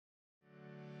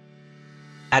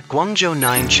At Guangzhou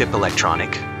 9 Chip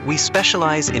Electronic, we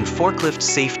specialize in forklift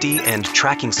safety and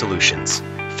tracking solutions.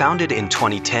 Founded in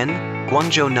 2010,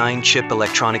 Guangzhou 9 Chip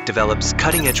Electronic develops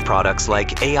cutting-edge products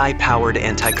like AI-powered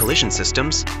anti-collision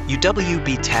systems,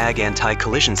 UWB tag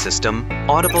anti-collision system,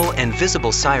 audible and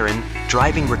visible siren,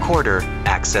 driving recorder,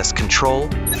 access control,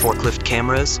 forklift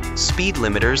cameras, speed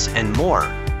limiters, and more.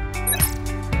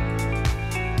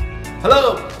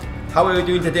 Hello! How are you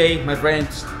doing today, my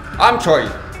friends? I'm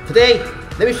Troy. Today,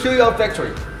 let me show you our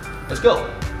factory. Let's go.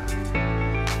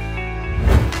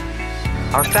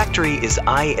 Our factory is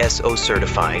ISO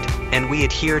certified, and we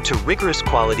adhere to rigorous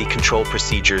quality control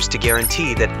procedures to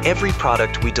guarantee that every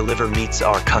product we deliver meets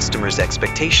our customers'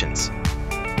 expectations.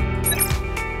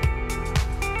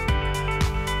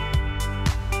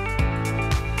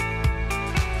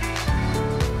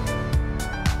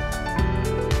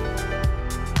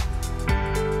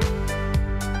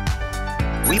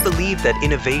 We believe that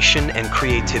innovation and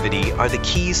creativity are the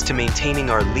keys to maintaining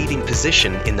our leading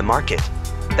position in the market.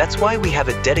 That's why we have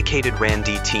a dedicated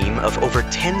R&D team of over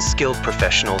 10 skilled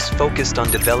professionals focused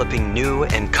on developing new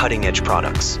and cutting-edge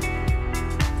products.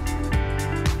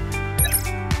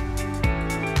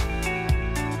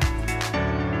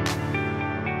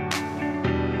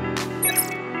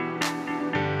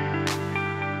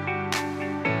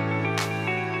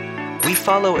 We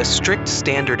follow a strict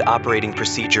standard operating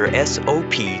procedure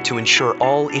 (SOP) to ensure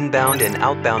all inbound and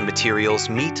outbound materials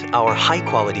meet our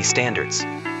high-quality standards.